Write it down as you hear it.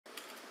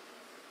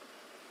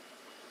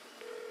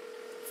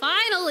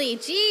Finally,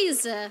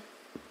 jeez.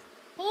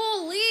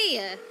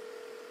 Holy.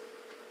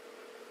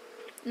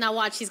 Now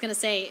watch, he's gonna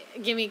say,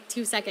 give me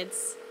 2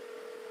 seconds.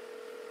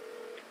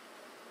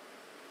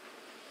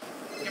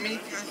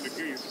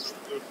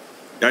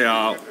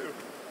 Yeah.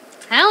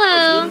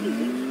 Hello.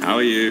 How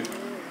are you?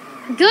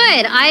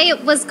 Good. I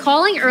was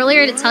calling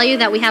earlier to tell you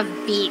that we have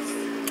beef.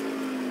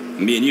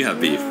 Me and you have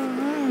beef.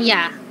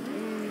 Yeah.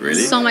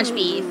 Really? So much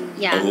beef.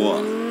 Yeah. Over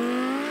what?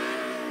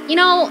 You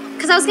know,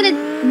 because I was going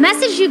to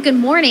message you good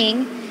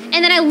morning,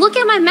 and then I look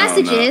at my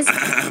messages,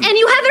 and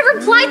you haven't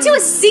replied to a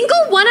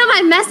single one of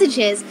my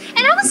messages. And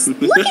I was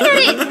looking at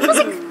it, I was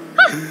like,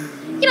 huh,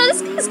 you know,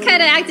 this guy's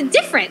kind of acting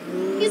different.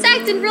 He's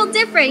acting real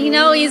different, you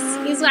know, he's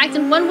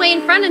acting one way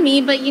in front of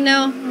me, but, you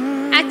know,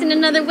 acting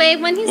another way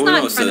when he's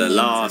not in front of me. So the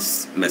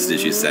last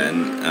message you sent,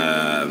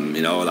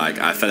 you know, like,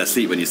 I fell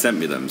asleep when you sent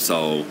me them,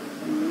 so...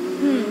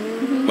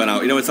 When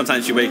you know, when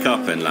sometimes you wake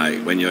up and,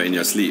 like, when you're in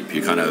your sleep,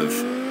 you kind of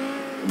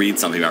read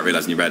something without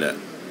realizing you read it.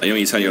 Like, you know,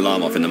 when you turn your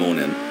alarm off in the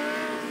morning,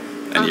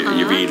 and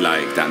you read,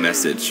 like, that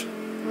message,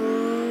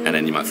 and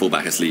then you might fall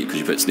back asleep because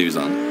you put snooze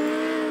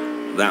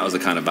on. That was the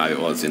kind of vibe it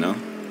was, you know?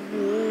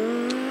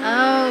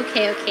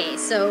 Okay.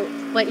 So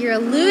what you're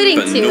alluding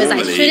to is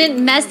I shouldn't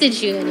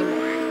message you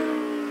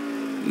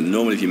anymore.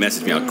 Normally, if you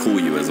message me, I'll call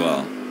you as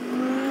well.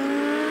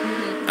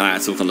 And I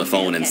talk on the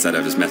phone instead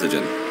of just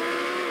messaging.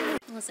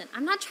 Listen,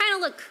 I'm not trying to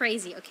look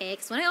crazy, okay?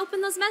 Because when I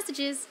open those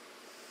messages,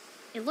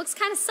 it looks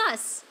kind of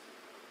sus.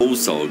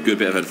 Also, a good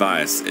bit of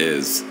advice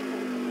is,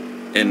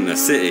 in the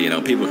city, you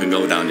know, people can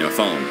go down your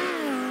phone.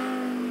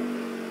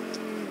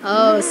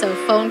 Oh, so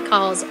phone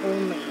calls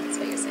only, that's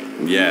what you're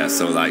saying. Yeah,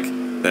 so like,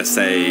 let's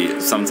say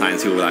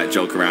sometimes people like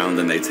joke around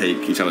and they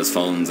take each other's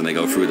phones and they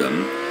go through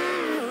them.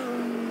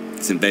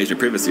 It's invasion of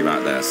privacy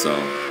right there, so...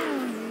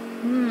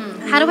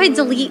 How do I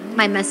delete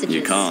my messages?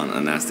 You can't,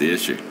 and that's the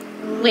issue.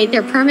 Wait,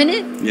 they're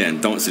permanent? Yeah, and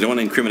you don't want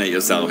to incriminate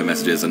yourself in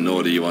messages, and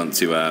nor do you want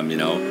to, you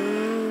know...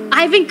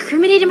 I've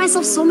incriminated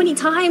myself so many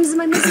times in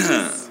my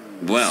messages.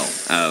 Well,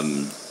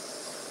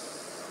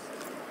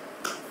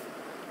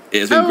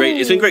 it's been great.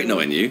 It's been great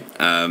knowing you.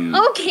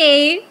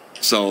 Okay.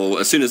 So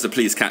as soon as the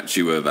police catch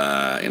you with,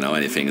 you know,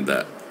 anything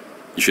that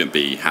you shouldn't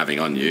be having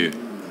on you,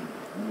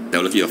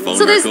 they'll look at your phone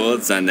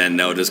records and then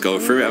they'll just go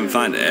through it and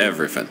find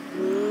everything.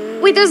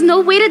 Wait, there's no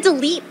way to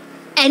delete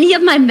any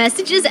of my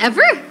messages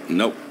ever?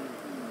 Nope.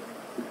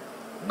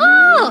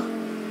 Oh.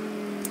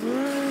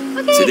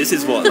 Okay. So this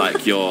is what,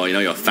 like,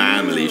 your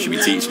family should be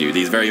teaching you.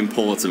 These very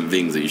important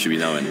things that you should be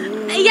knowing.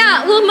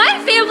 Yeah, well, my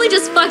family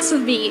just fucks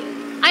with me.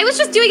 I was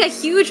just doing a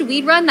huge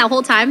weed run that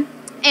whole time,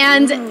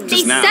 and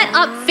they set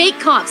up fake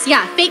cops.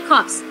 Yeah, fake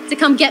cops to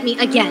come get me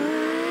again.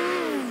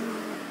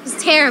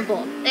 It's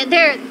terrible.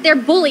 They're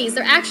bullies.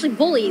 They're actually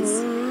bullies.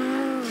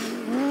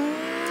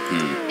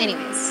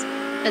 Anyways,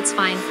 that's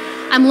fine.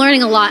 I'm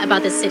learning a lot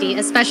about this city,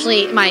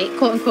 especially my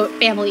quote-unquote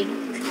family.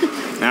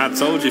 I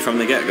told you from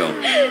the get-go.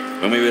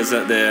 When we was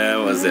at the,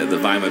 what was it, the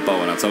Vinewood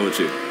Bowl, and I told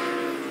you,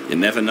 you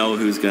never know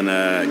who's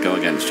gonna go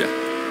against you.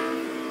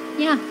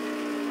 Yeah.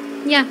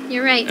 Yeah,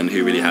 you're right. And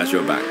who really has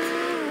your back.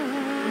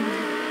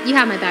 You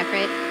have my back,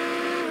 right?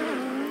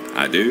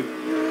 I do.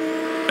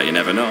 But you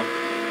never know.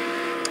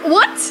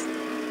 What?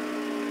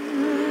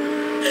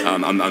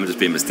 I'm just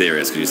being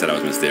mysterious because you said I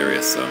was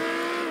mysterious, so.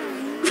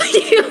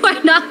 You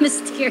are not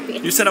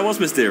mysterious. You said I was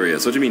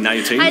mysterious. What do you mean? Now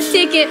you changed? I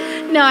take it.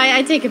 No,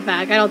 I take it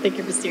back. I don't think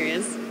you're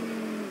mysterious.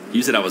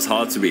 You said I was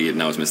hard to read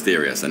and I was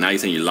mysterious, and now you're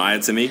saying you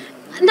lied to me?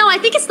 No, I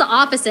think it's the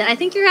opposite. I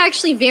think you're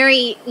actually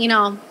very, you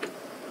know,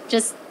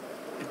 just.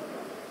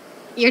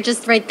 You're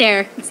just right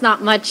there. It's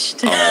not much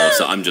to... Oh,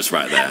 so I'm just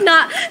right there.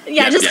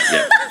 Yeah.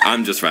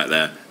 I'm just right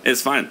there.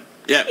 It's fine.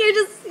 Yeah. You're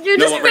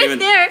just right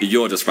Raymond? there.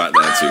 You're just right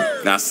there too.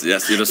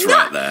 Yes, you're just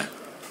right there.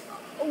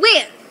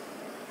 Wait.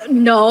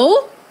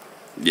 No.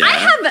 Yeah.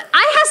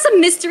 I have some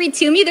mystery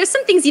to me. There's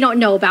some things you don't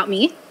know about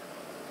me.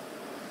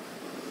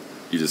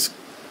 You just...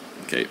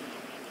 Okay.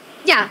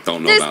 Yeah.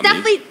 Don't know about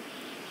definitely... me.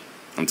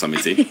 I'm Tommy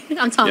T.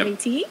 I'm Tommy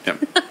T.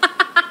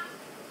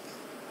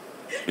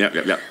 Yep.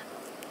 Yep.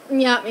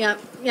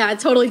 Yeah, I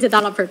totally did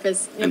that on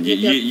purpose. And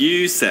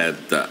you said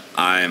that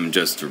I'm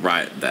just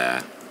right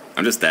there.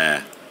 I'm just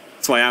there.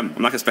 That's who I am.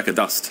 I'm like a speck of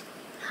dust.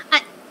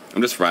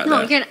 I'm just right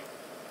there.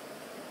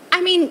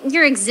 I mean,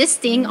 you're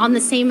existing on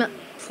the same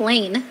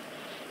plane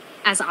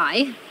as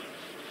I.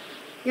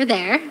 You're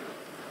there.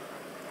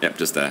 Yep,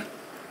 just there.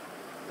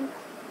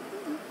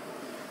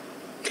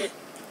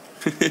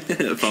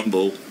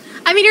 Fumble.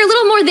 I mean, you're a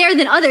little more there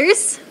than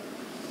others.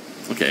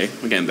 Okay,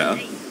 we're getting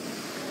better.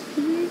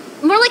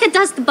 More like a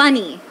dust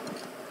bunny.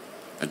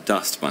 A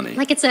dust bunny?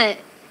 Like it's a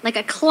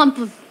clump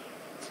of...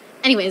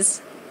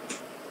 Anyways.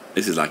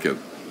 This is like a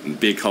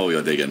big hole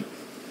you're digging.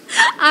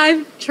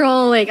 I'm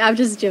trolling. I'm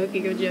just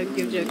joking. I'm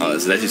joking. Oh,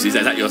 so is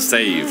that your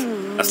save?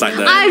 That's like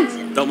the...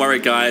 Don't worry,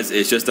 guys.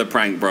 It's just a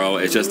prank, bro.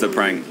 It's just a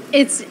prank.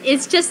 It's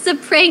just a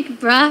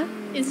prank, bruh.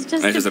 It's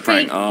just a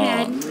prank. Oh,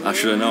 man. I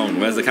should have known.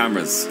 Where's the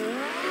cameras?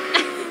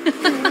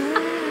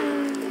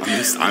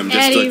 I'm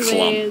just a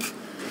clump.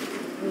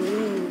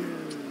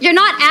 You're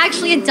not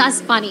actually a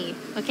dust bunny,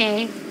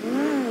 okay?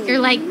 You're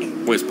like...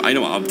 I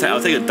know what,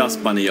 I'll take a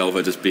dust bunny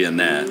over just being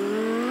there.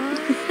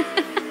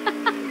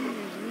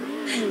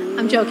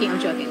 I'm joking,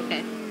 okay.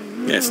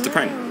 Yeah, it's just a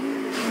prank.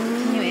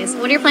 Anyways,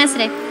 what are your plans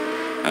today?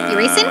 You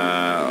racing?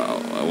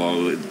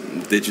 Well,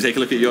 did you take a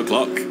look at your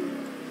clock? Is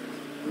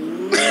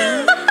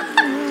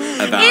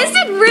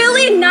it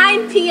really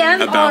 9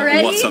 p.m. already?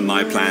 About what are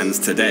my plans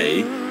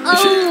today?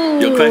 Oh.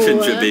 Your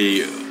question should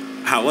be,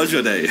 how was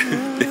your day?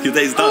 Your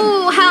day's done.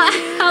 Oh,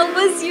 how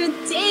was your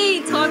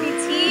day, Tommy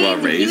T? Well,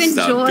 Did you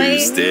enjoy?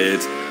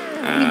 boosted.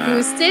 You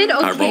boosted?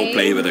 Okay. I role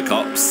played with the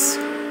cops.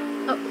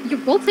 Oh, you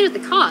role played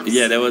with the cops?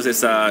 Yeah, there was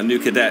this new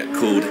cadet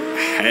called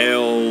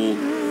Hail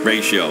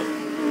Ratio.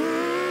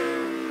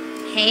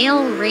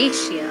 Hail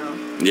Ratio?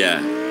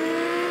 Yeah.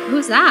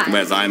 Who's that?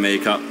 Wears eye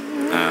makeup.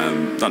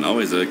 Don't know,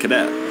 he's a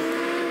cadet.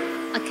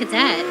 A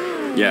cadet?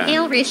 Yeah.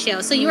 Hail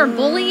Ratio. So you were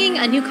bullying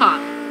a new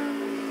cop?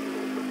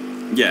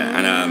 Yeah,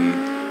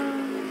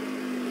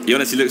 and he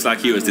honestly looks like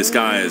he was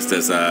disguised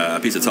as a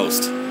piece of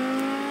toast.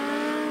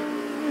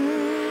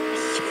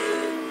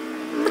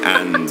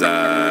 And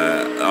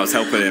I was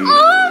helping him.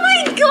 Oh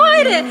my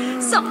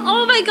god! So,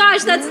 oh my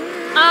gosh, that's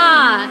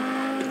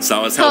So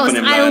I was helping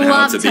him learn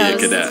how to be a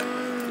cadet.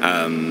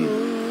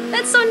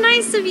 That's so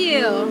nice of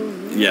you.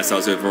 Yeah, so I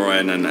was with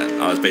Royan, and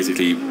I was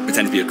basically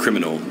pretending to be a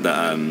criminal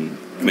that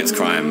commits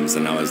crimes,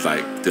 and I was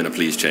like doing a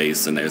police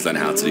chase, and they was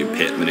learning how to do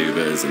pit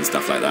maneuvers and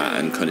stuff like that,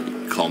 and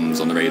comms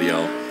on the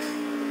radio.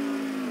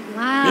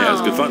 Wow. Yeah, it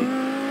was good fun.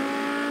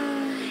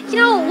 You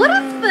know, what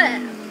if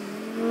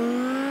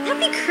that'd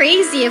be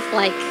crazy if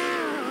like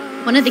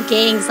one of the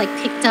gangs like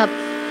picked up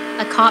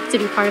a cop to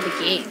be part of a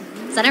gang.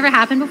 Has that ever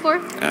happened before?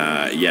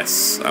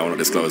 Yes. I won't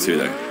disclose who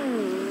though.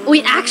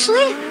 Wait,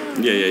 actually?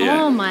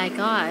 Yeah. Oh my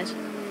god.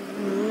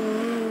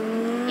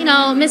 You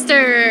know,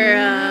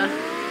 Mr.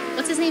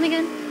 What's his name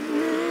again?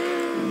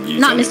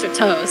 Not Mr.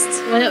 Toast.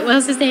 What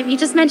was his name? You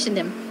just mentioned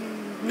him.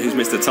 Who's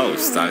Mr.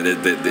 Toast?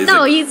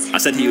 He's... I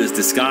said he was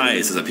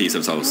disguised as a piece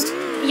of toast.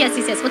 Yes.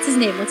 What's his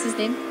name?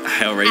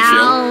 Hail Ratio.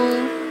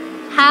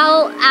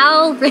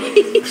 Al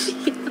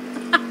Ratio.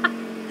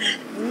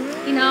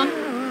 You know,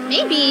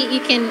 maybe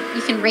you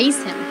can raise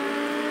him.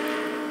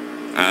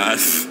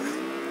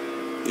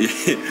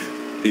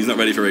 He's not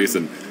ready for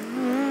racing.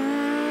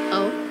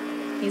 Oh,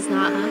 he's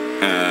not, huh?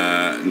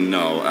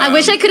 No. I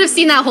wish I could have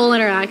seen that whole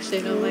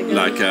interaction. Oh my god.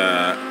 Like,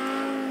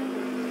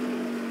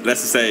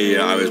 let's just say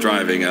I was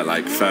driving at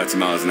like 30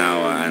 miles an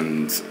hour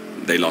and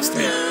they lost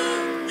me.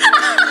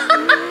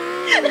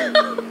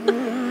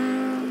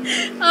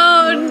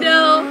 Oh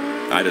no.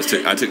 I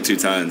took 2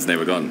 turns and they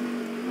were gone.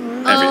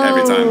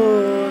 Every time.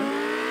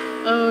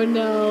 Oh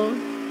no.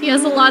 He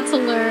has a lot to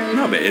learn.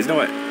 No, but you know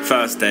what?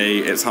 First day,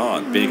 it's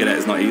hard. Being a cadet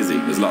is not easy.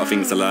 There's a lot of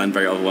things to learn,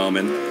 very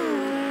overwhelming.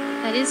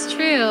 That is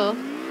true.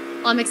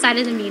 Well, I'm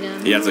excited to meet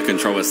him. He had to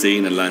control a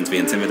scene and learn to be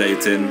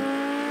intimidating.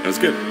 It was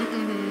good.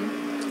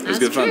 It was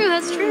good fun.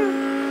 That's true.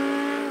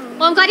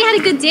 Well, I'm glad you had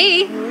a good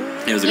day. It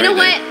was a great day. You know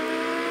what?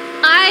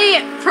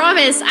 I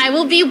promise I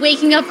will be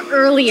waking up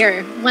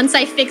earlier once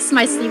I fix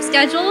my sleep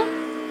schedule,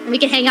 and we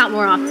can hang out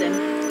more often.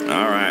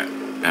 All right.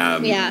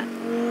 Yeah.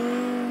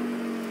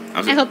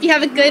 I hope you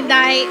have a good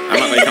night. I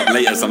might wake up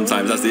later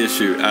sometimes. That's the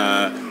issue.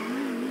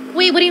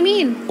 Wait, what do you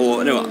mean?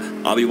 Or no,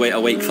 I'll be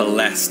awake for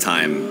less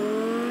time.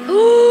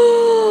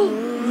 Ooh,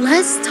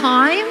 less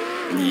time?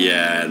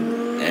 Yeah,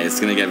 it's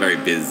gonna get very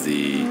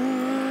busy.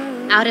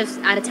 Out of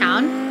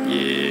town?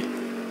 Yeah.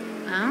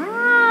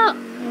 Oh.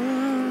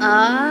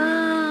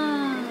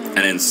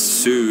 And then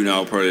soon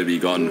I'll probably be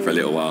gone for a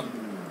little while.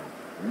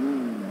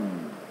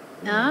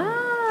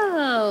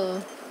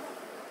 Oh.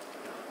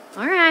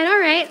 All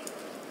right.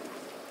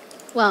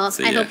 Well,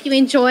 So, I hope you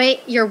enjoy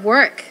your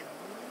work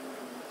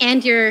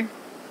and your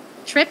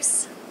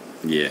trips.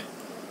 Yeah.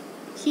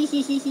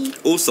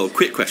 Also,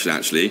 quick question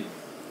actually.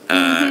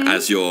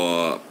 As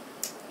you're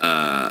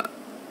a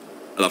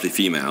lovely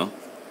female,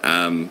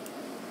 I'm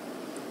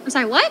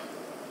sorry, what?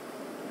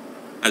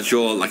 as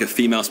you're like a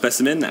female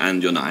specimen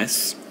and you're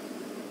nice.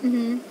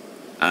 And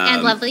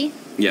lovely.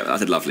 Yeah, I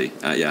said lovely.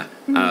 Yeah.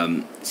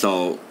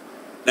 So,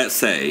 let's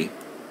say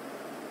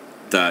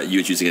that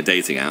you were using a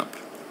dating app,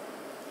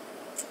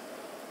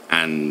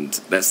 and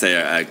let's say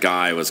a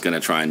guy was going to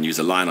try and use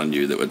a line on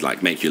you that would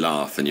like make you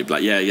laugh, and you'd be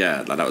like,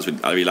 yeah, like I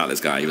really like this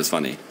guy. He was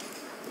funny.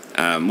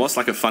 What's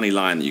like a funny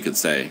line that you could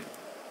say?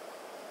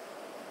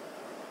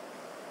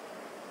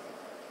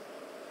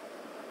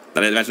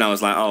 Like, imagine I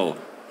was like, oh,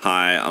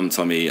 hi, I'm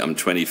Tommy, I'm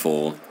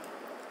 24.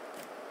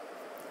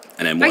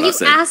 And then what Are would I you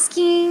say?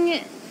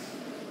 asking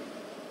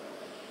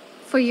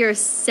for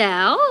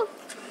yourself?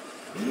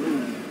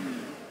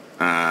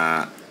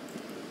 No,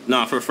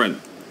 for a friend.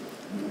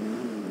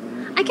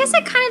 I guess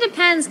it kind of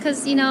depends,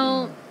 because, you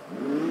know,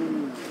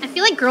 I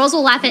feel like girls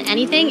will laugh at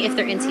anything if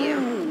they're into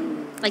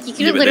you. Like, you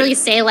can literally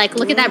say, like,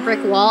 look at that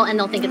brick wall, and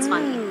they'll think it's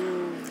funny.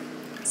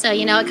 So,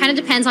 you know, it kind of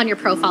depends on your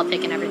profile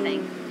pic and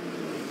everything.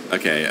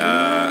 Okay,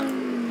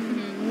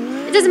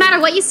 It doesn't matter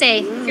what you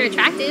say if you're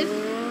attractive.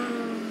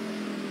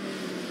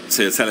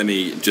 So you're telling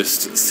me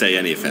just say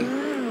anything?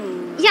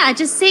 Yeah,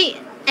 just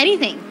say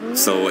anything.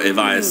 So if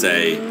I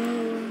say,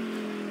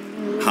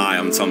 hi,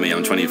 I'm Tommy,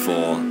 I'm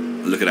 24.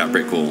 Look at that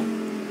brick wall.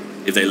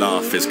 If they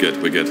laugh, it's good.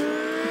 We're good.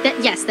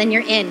 Yes, then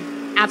you're in.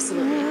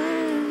 Absolutely.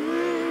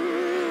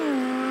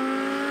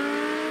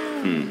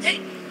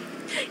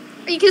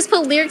 Or you can just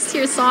put lyrics to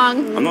your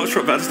song. I'm not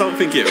sure, but I just don't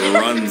think it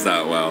runs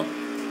that well.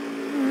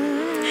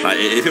 Like,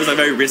 it feels like a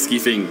very risky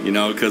thing, you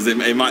know, because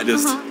it might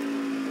just...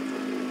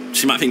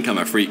 She might think I'm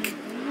a freak.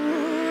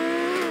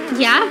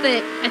 Yeah,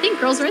 but I think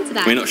girls are into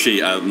that. I mean, not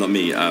she, not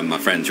me, my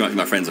friend. She might think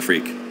my friend's a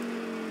freak.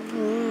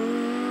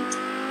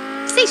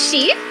 Say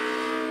she?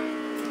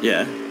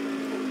 Yeah.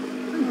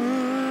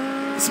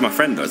 This is my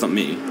friend, though. It's not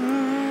me.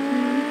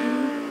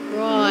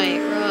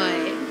 Right.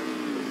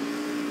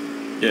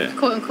 Yeah.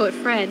 Quote unquote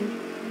friend.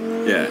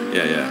 Yeah.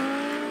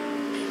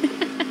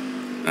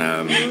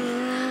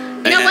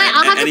 You know what?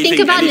 I'll have to think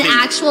about an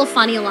actual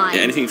funny line.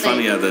 Yeah, anything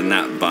funnier than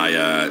that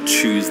by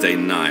Tuesday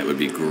night would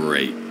be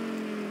great.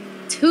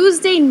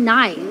 Tuesday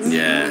night?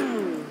 Yeah.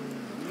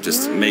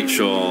 Just make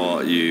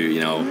sure you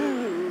know,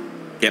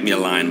 get me a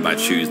line by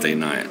Tuesday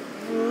night.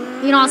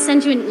 You know, I'll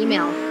send you an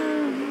email.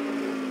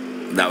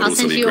 That would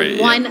also be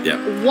great. One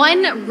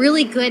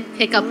really good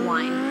pickup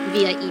line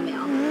via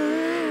email.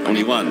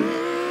 Only one?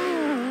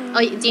 Oh,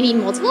 do you need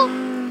multiple?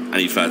 I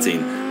need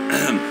 13.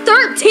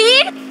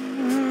 13?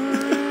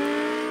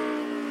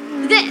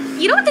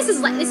 You know what this is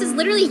like? This is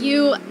literally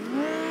you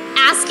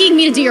asking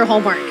me to do your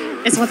homework.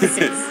 Is what this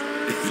is.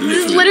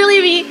 This is literally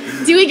me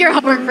doing your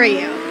homework for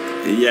you.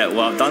 Yeah,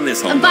 well, I've done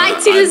this homework. By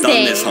Tuesday. I've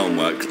done this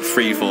homework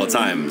 3-4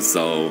 times,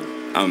 so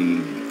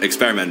I'm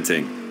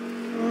experimenting.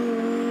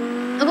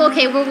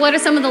 Okay, well, what are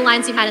some of the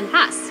lines you've had in the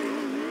past?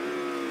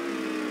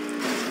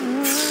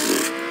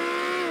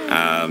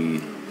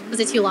 Was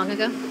it too long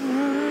ago?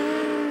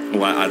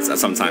 Well,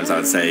 sometimes I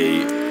would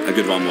say a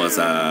good one was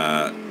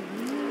I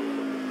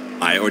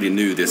already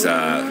knew this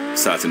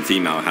certain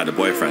female had a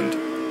boyfriend.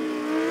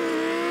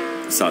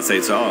 So I'd say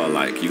to her, oh,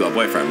 like, you got a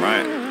boyfriend,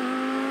 right?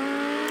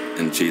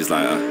 And she's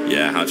like,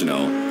 yeah, how'd you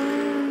know?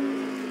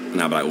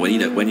 And I'd be like, when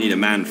you need a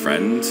man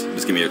friend,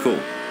 just give me a call.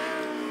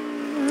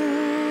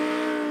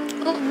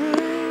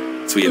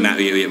 So we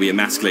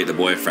emasculate the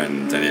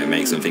boyfriend, and it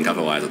makes them think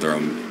otherwise of their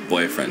own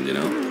boyfriend, you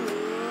know?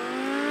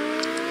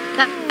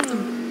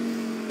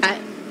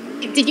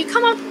 Did you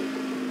come up?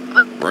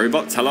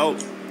 Robots, hello?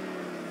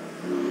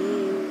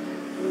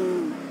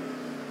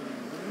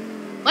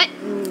 What?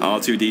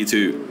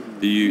 R2D2.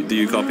 Do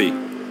you copy?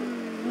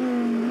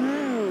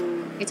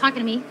 You're talking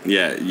to me?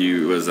 Yeah,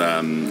 you was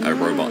a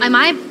robot.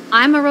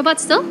 I'm a robot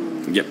still?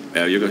 Yep.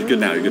 You're good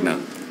now. You're good now.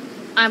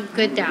 I'm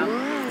good now.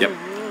 Yep.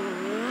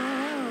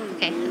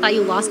 Okay, I thought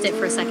you lost it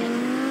for a second.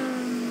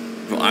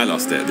 Well, I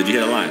lost it. Did you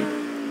hear the line?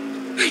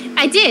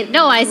 I did.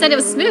 No, I said it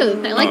was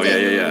smooth. I liked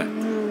it. Yeah.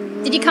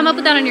 Did you come up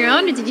with that on your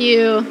own, or did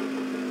you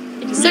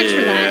search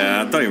for that?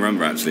 Yeah, I don't even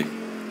remember actually.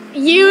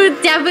 You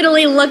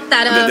definitely looked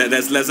that up.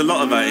 There's a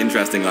lot of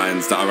interesting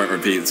lines that I won't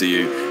repeat to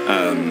you.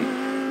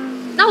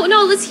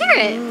 No, let's hear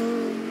it.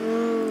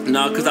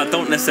 No, because I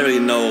don't necessarily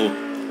know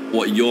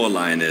what your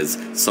line is,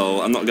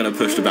 so I'm not going to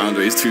push the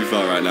boundaries too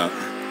far right now.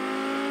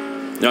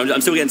 You know,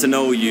 I'm still getting to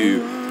know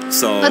you,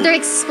 so... But they're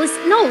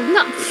explicit... No.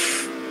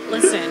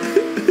 Listen.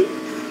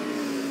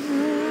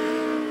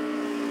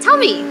 Tell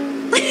me.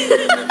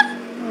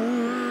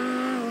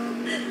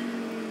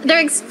 They're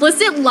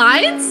explicit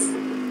lines?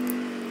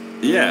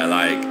 Yeah,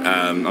 like,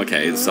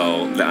 okay,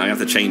 so I have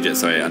to change it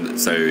so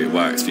it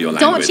works for your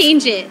language. Don't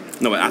change it.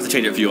 No, I have to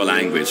change it for your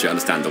language to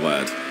understand the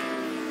word.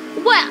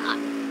 What?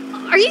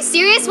 Are you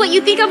serious? What,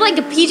 you think I'm like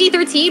a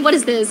PG-13? What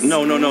is this?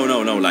 No,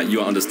 like,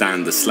 you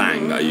understand the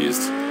slang that I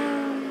used.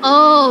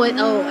 Oh, I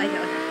know.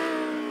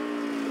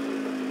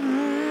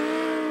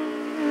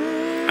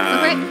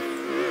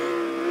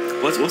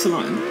 What's the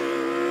line?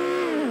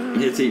 I'm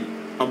here to eat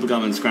bubble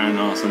gum and scran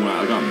arse and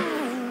out a gum.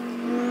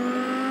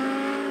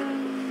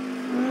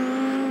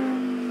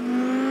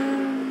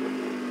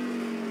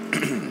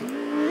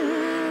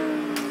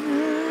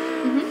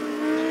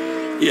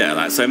 Yeah,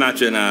 like, so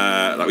imagine,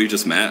 like, we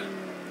just met.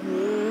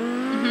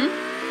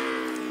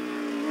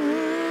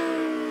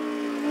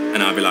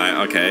 And I'll be like,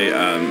 okay,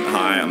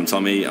 hi, I'm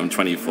Tommy, I'm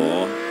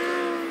 24.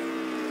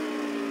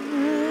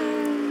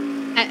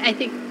 I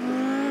think,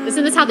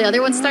 isn't this how the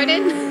other one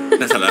started?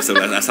 That's how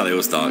they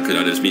all start, because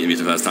they're just meeting me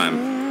for the first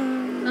time.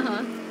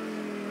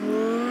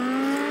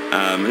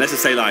 Let's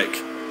just say, like,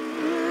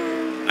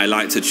 I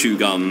like to chew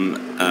gum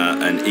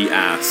and eat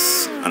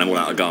ass, and I'm all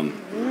out of gum.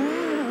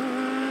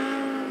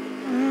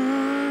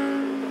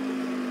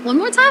 One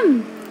more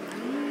time.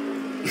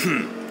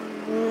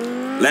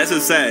 Let's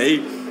just say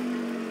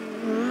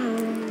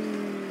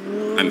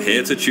I'm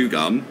here to chew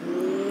gum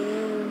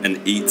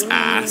and eat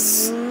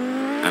ass,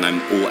 and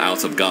I'm all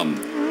out of gum.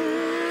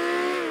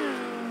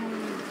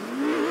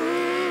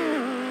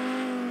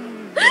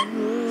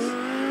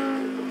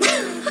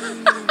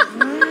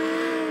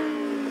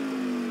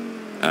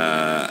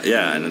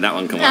 Yeah, and that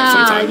one can work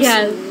sometimes.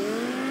 Yeah.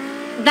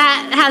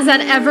 Has that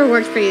ever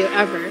worked for you,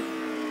 ever?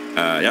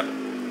 Yep.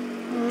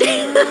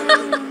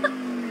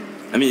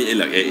 I mean,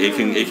 look, it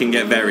can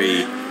get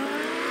very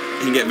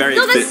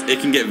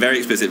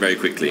explicit very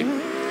quickly.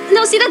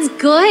 no, see, that's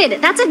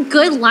good. That's a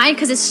good line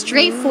because it's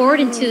straightforward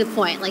and to the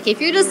point. Like, if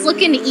you're just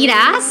looking to eat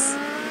ass,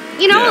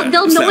 you know,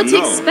 they'll know what to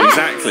expect.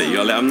 Exactly, you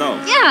gotta let them know.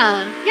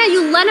 Yeah,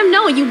 you let them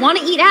know you want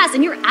to eat ass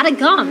and you're out of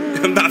gum.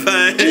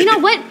 And you know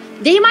what?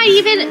 They might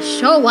even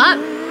show up,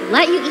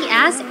 let you eat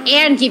ass,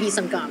 and give you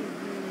some gum.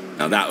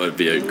 Now that would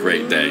be a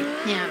great day.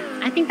 Yeah,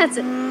 I think that's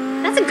a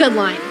good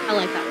line. I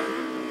like that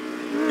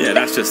one. Yeah,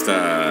 that's just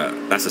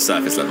that's a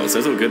surface level, so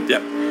it's all good.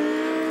 Yep.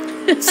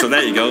 So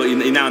there you go.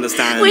 You now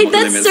understand. Wait, what the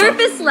that's limits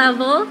surface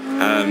level.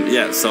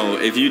 Yeah. So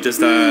if you just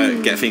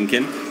get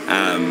thinking,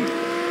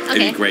 it'd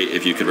be great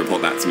if you could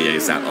report back to me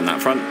ASAP on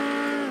that front.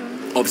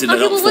 Obviously, they're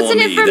not what's for in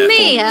me. it for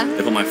me?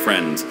 They're for my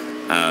friend.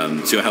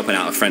 So you're helping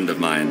out a friend of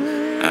mine,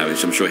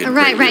 which I'm sure he'd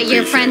Right, greatly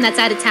your friend that's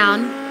out of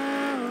town.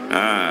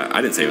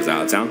 I didn't say he was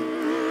out of town.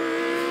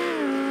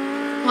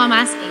 Well, I'm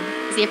asking.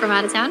 Is he from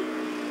out of town?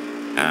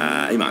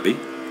 He might be.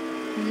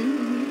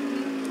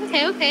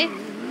 Okay.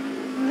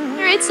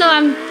 All right, so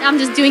I'm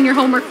just doing your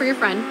homework for your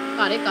friend.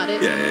 Got it.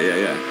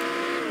 Yeah.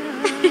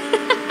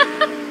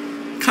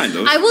 Kind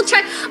of. I will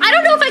try. I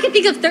don't know if I can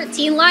think of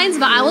 13 lines,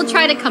 but I will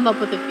try to come up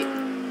with a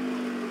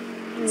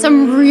few.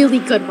 Some really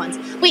good ones.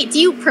 Wait, do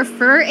you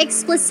prefer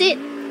explicit?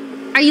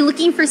 Are you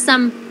looking for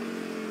some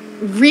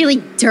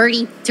really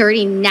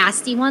dirty,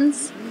 nasty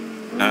ones?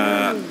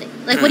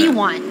 Like, what do you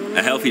want?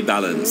 A healthy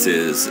balance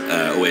is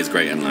always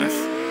great in life.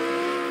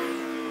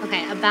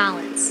 Okay, a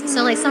balance.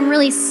 So, like, some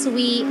really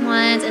sweet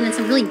ones, and then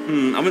some really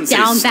I wouldn't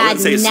down say, bad,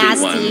 sweet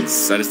nasty ones.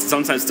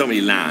 Sometimes don't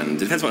really land. It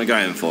depends what I'm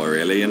going for,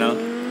 really, you know?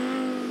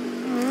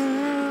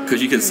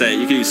 Because you can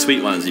use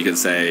sweet ones. You can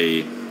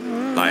say,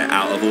 like,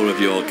 out of all of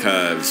your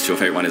curves, your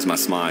favorite one is my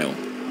smile.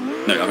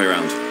 No, other way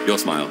around. Your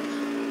smile.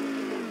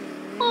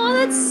 Oh,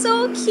 that's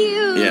so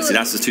cute. Yeah, see,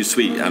 that's just too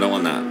sweet. I don't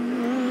want that.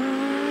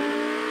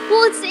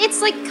 Well,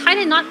 it's like kind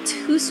of not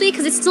too sweet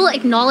because it's still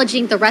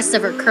acknowledging the rest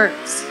of her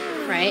curves,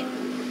 right?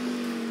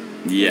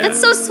 Yeah. That's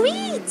so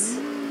sweet.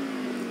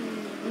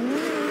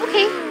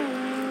 Okay.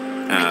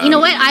 You know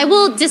what? I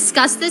will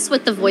discuss this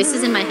with the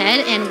voices in my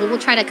head, and we will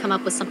try to come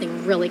up with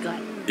something really good.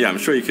 Yeah, I'm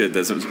sure you could.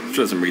 There's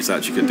some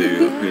research you could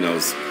do. Who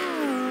knows?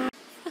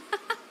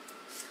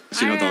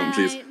 Actually, no, don't,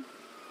 please. All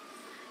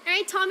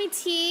right, Tommy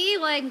T.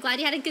 Well, I'm glad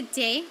you had a good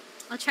day.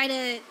 I'll try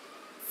to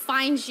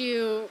find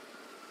you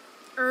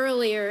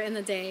earlier in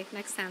the day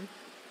next time.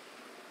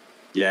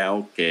 Yeah,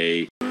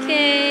 okay.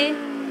 Okay.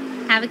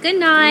 Have a good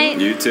night.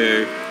 You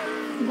too.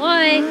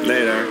 Bye.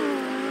 Later.